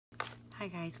Hi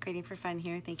guys, Creating for Fun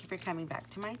here. Thank you for coming back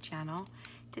to my channel.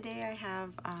 Today I have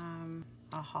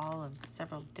a haul of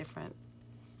several different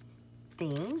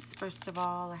things. First of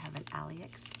all, I have an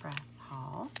AliExpress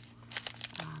haul.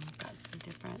 Got some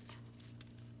different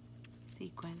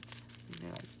sequins. These are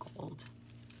like gold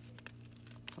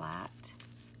flat.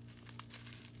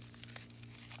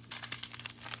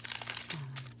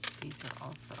 These are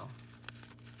also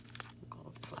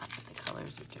gold flat, but the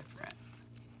colors are different.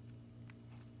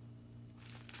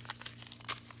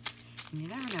 And you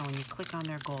never know when you click on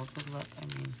their gold, because look, I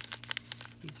mean,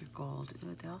 these are gold.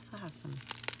 Ooh, they also have some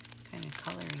kind of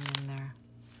coloring in there.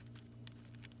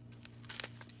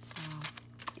 So,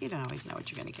 you don't always know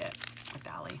what you're going to get with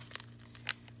Ali.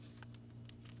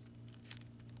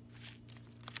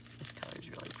 This color is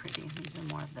really pretty. These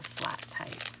are more of the flat type.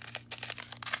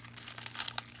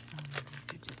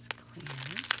 These are just clear.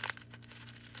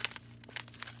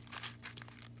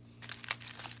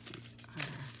 These are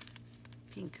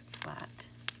pink flat.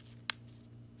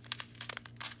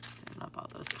 I love all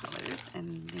those colors.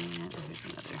 And then here's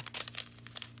another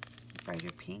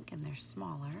brighter pink, and they're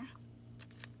smaller.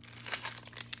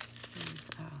 These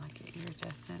are like an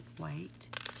iridescent white,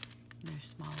 and they're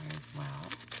smaller as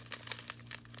well.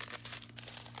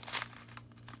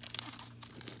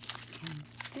 And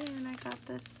then I got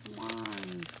the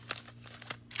swans,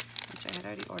 which I had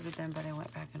already ordered them, but I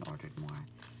went back and ordered more.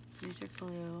 These are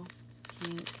blue,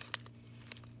 pink,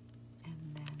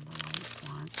 and then the white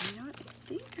swans. And you know what? I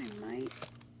think I might.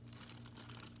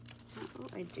 Oh,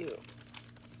 I do.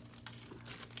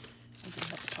 I do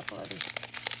have a couple other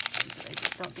things that I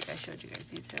don't think I showed you guys.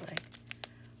 These are like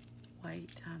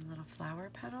white little flower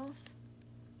petals.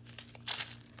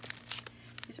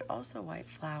 These are also white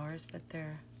flowers, but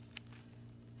they're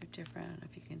different. I don't know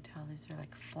if you can tell. These are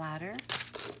like flatter.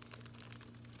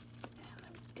 And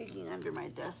I'm digging under my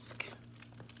desk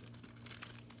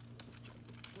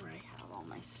where I have all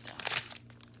my stuff.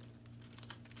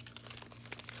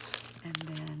 And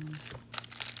then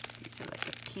these are like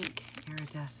a pink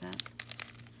iridescent.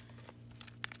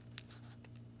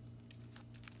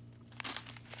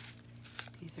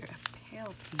 These are a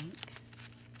pale pink.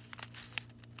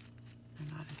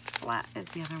 They're not as flat as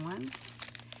the other ones.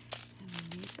 And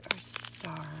then these are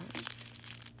stars.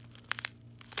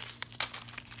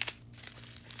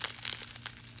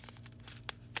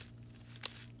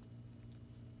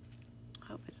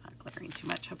 Hope it's not glaring too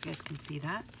much. Hope you guys can see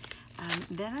that.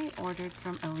 Then I ordered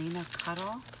from Alina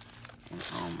Cuddle, and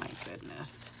oh my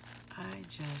goodness, I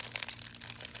just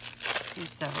see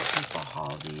several people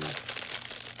haul these.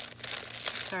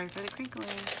 Sorry for the crinkling.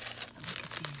 But look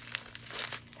at these.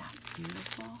 Is that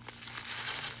beautiful?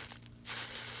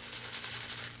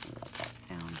 I love that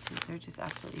sound too. They're just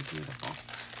absolutely beautiful.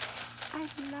 I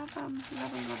love them,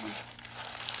 love them, love them.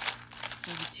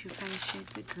 So the two kind of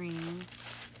shades of green.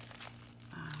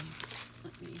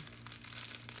 Let me.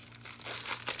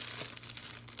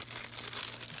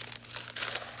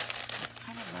 It's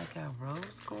kind of like a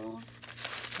rose gold,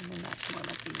 and then that's more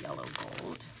like a yellow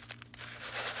gold.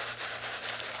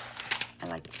 I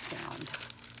like the sound.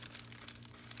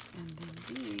 And then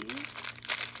these.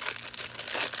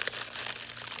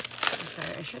 I'm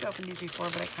sorry, I should have opened these before,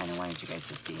 but I kind of wanted you guys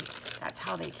to see. That's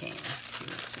how they came,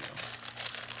 too.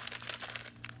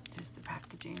 Just the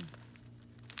packaging.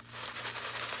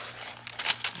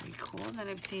 Very cool. And then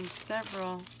I've seen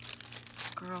several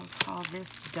girls haul this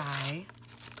die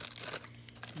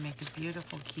to make a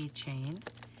beautiful keychain.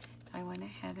 So I went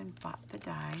ahead and bought the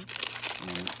die, and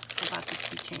then I bought the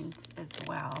keychains as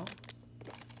well.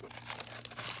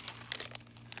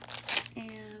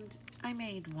 And I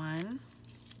made one.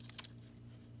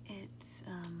 It's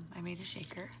I made a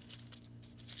shaker.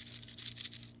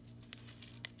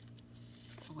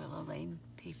 It's a Willow Lane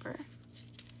paper,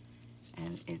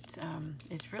 and it's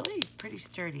really pretty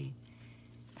sturdy.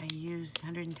 I used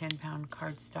 110-pound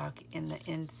cardstock in the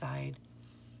inside,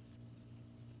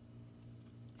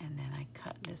 and then I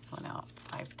cut this one out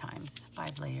 5 times,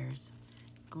 5 layers,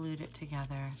 glued it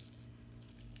together,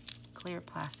 clear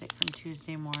plastic from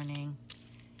Tuesday morning,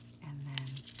 and then,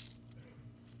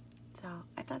 so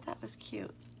I thought that was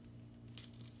cute.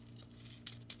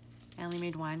 I only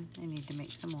made one. I need to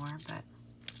make some more, but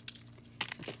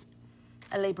it's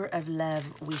a labor of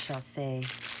love, we shall say.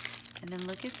 And then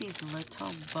look at these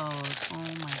little bows. Oh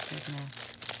my goodness.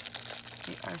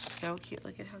 They are so cute.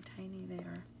 Look at how tiny they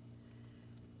are.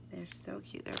 They're so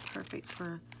cute. They're perfect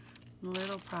for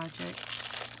little projects.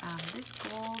 This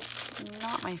gold,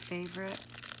 not my favorite.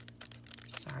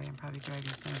 Sorry, I'm probably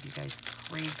driving some of you guys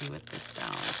crazy with this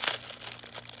sound.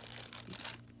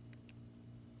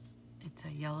 It's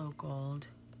a yellow gold,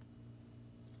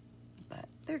 but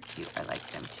they're cute. I like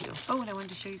them too. Oh, and I wanted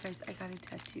to show you guys, I got a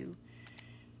tattoo.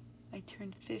 I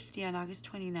turned 50 on August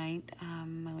 29th.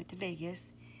 I went to Vegas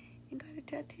and got a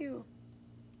tattoo.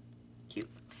 Cute.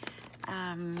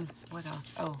 What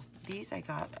else? Oh, these I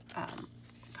got a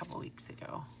couple weeks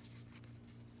ago.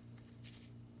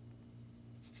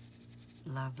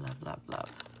 Love, love, love, love.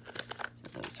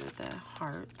 So those are the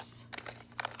hearts.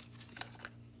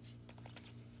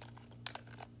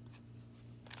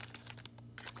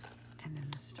 And then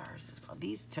the stars as well.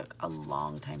 These took a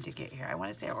long time to get here. I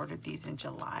want to say I ordered these in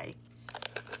July.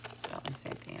 So, and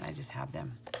same thing. And I just have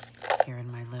them here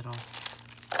in my little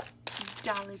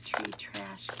Dollar Tree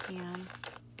trash can.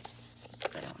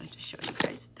 But I wanted to show you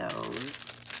guys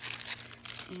those.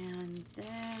 And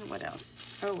then what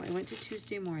else? Oh, I went to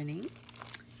Tuesday morning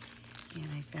and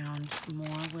I found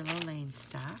more Willow Lane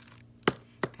stuff.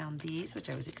 Found these, which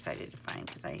I was excited to find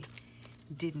because I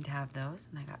didn't have those,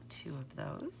 and I got 2 of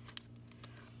those.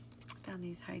 Found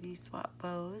these Heidi Swap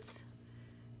bows.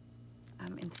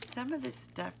 And some of this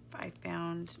stuff I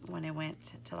found when I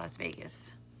went to Las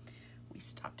Vegas. We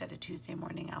stopped at a Tuesday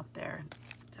morning out there,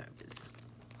 so I was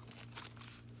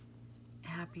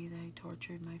happy that I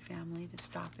tortured my family to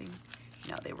stopping.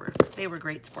 No, they were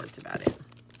great sports about it.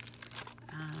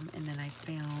 And then I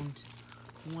found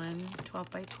one 12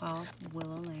 by 12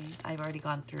 Willow Lane. I've already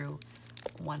gone through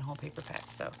one whole paper pack,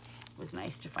 so it was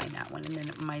nice to find that one. And then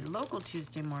my local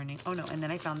Tuesday morning, oh no, and then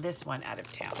I found this one out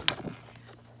of town.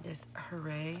 This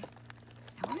Hooray.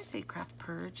 I want to say Craft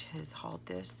Purge has hauled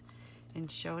this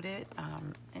and showed it.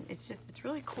 And it's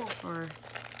really cool for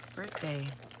birthday.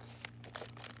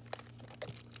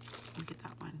 Look at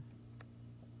that one.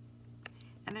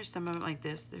 And there's some of them like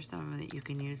this. There's some of them that you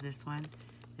can use. This one,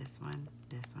 this one,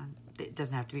 this one. It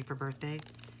doesn't have to be for birthday.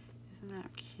 Isn't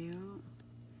that cute?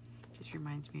 Just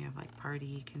reminds me of like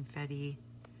party, confetti,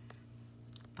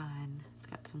 fun. It's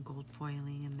got some gold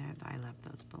foiling in there. I love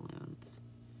those balloons.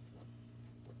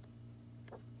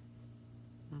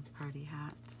 Those party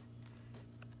hats.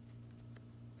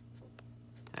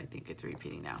 I think it's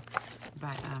repeating now.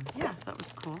 But yeah, so that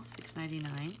was cool,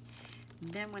 $6.99.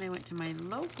 Then when I went to my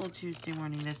local Tuesday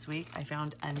morning this week, I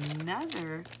found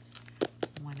another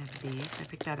one of these. I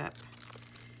picked that up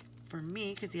for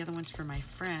me because the other one's for my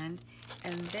friend.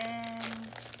 And then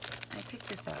I picked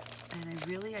this up. And I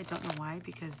don't know why,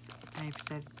 because I've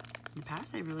said in the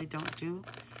past, I really don't do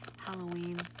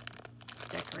Halloween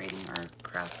decorating or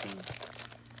crafting.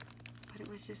 But it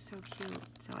was just so cute.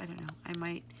 So I don't know. I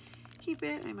might keep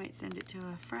it. I might send it to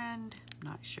a friend. I'm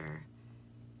not sure.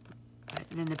 But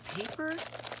then the paper,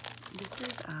 this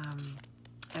is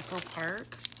Echo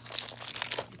Park.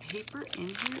 The paper in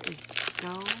here is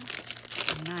so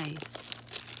nice.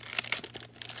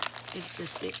 It's the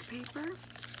thick paper,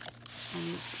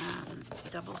 and it's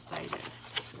double-sided.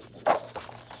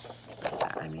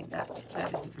 I mean, that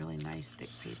is really nice thick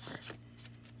paper.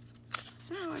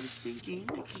 So I was thinking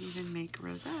I could even make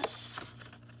rosettes.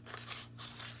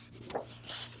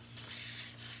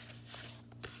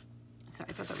 So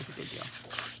I thought that was a good deal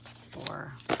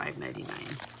for $5.99.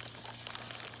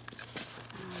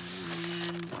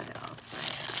 And what else I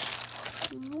have?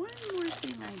 One more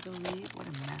thing, I believe. What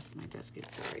a mess my desk is,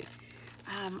 sorry.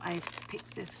 I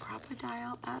picked this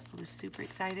crocodile up. I was super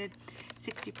excited.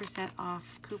 60%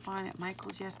 off coupon at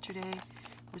Michael's yesterday.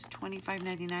 It was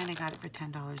 $25.99. I got it for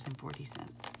 $10.40. So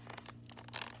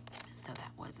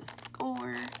that was a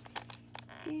score.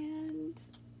 And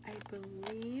I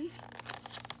believe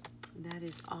that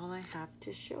is all I have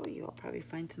to show you. I'll probably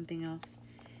find something else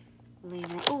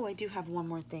later. Oh, I do have one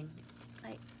more thing.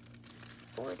 I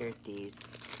ordered these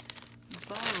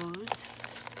bows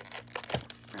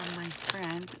from my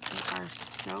friend. They are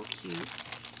so cute.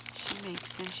 She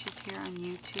makes them. She's here on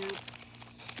YouTube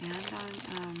and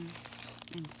on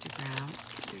Instagram.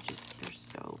 They're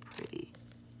so pretty.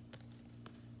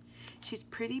 She's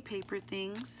Pretty Paper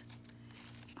Things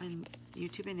on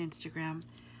YouTube and Instagram.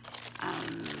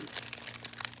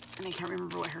 And I can't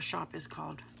remember what her shop is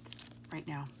called right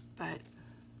now, but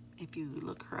if you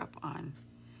look her up on,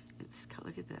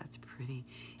 look at that, that's pretty.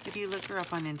 If you look her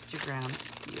up on Instagram,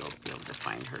 you'll be able to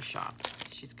find her shop.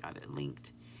 She's got it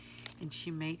linked. And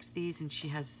she makes these, and she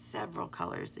has several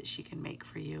colors that she can make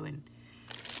for you, and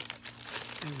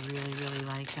I really, really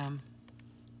like them.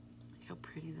 Look how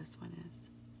pretty this one is.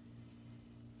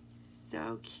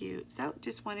 So cute. So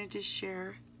just wanted to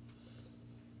share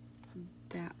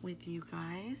that with you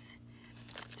guys.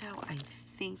 So I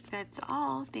think that's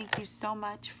all. Thank you so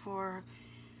much for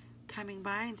coming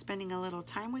by and spending a little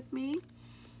time with me.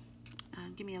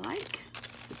 Give me a like,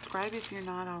 subscribe if you're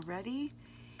not already,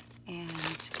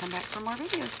 and come back for more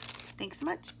videos. Thanks so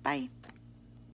much. Bye.